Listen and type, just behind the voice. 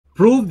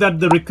Prove that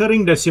the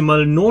recurring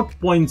decimal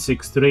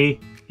 0.63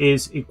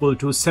 is equal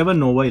to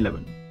 7 over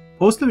 11.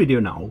 Pause the video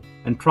now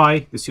and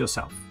try this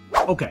yourself.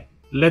 Okay,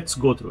 let's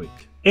go through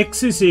it.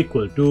 X is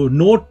equal to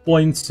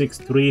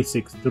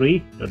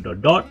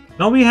 0.6363 ...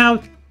 Now we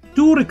have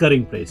two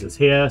recurring places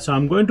here, so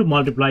I'm going to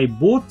multiply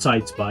both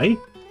sides by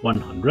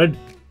 100.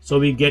 So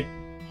we get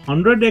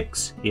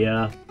 100x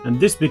here, and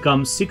this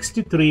becomes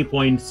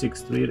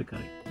 63.63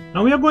 recurring.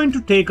 Now we are going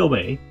to take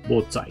away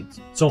both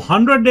sides. So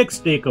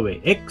 100x take away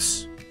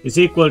x is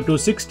equal to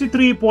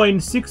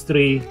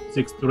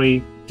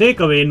 63.6363 take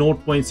away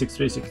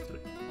 0.6363.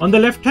 On the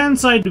left hand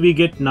side we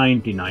get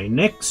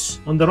 99x.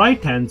 On the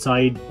right hand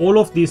side all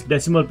of these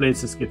decimal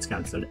places gets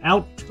cancelled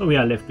out, so we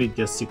are left with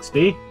just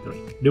 63.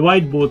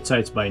 Divide both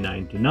sides by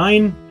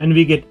 99 and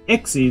we get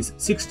x is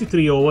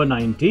 63 over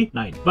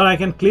 99. But I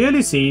can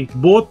clearly see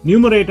both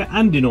numerator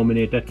and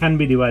denominator can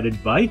be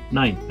divided by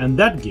 9, and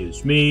that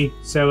gives me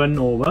 7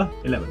 over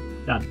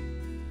 11. Done.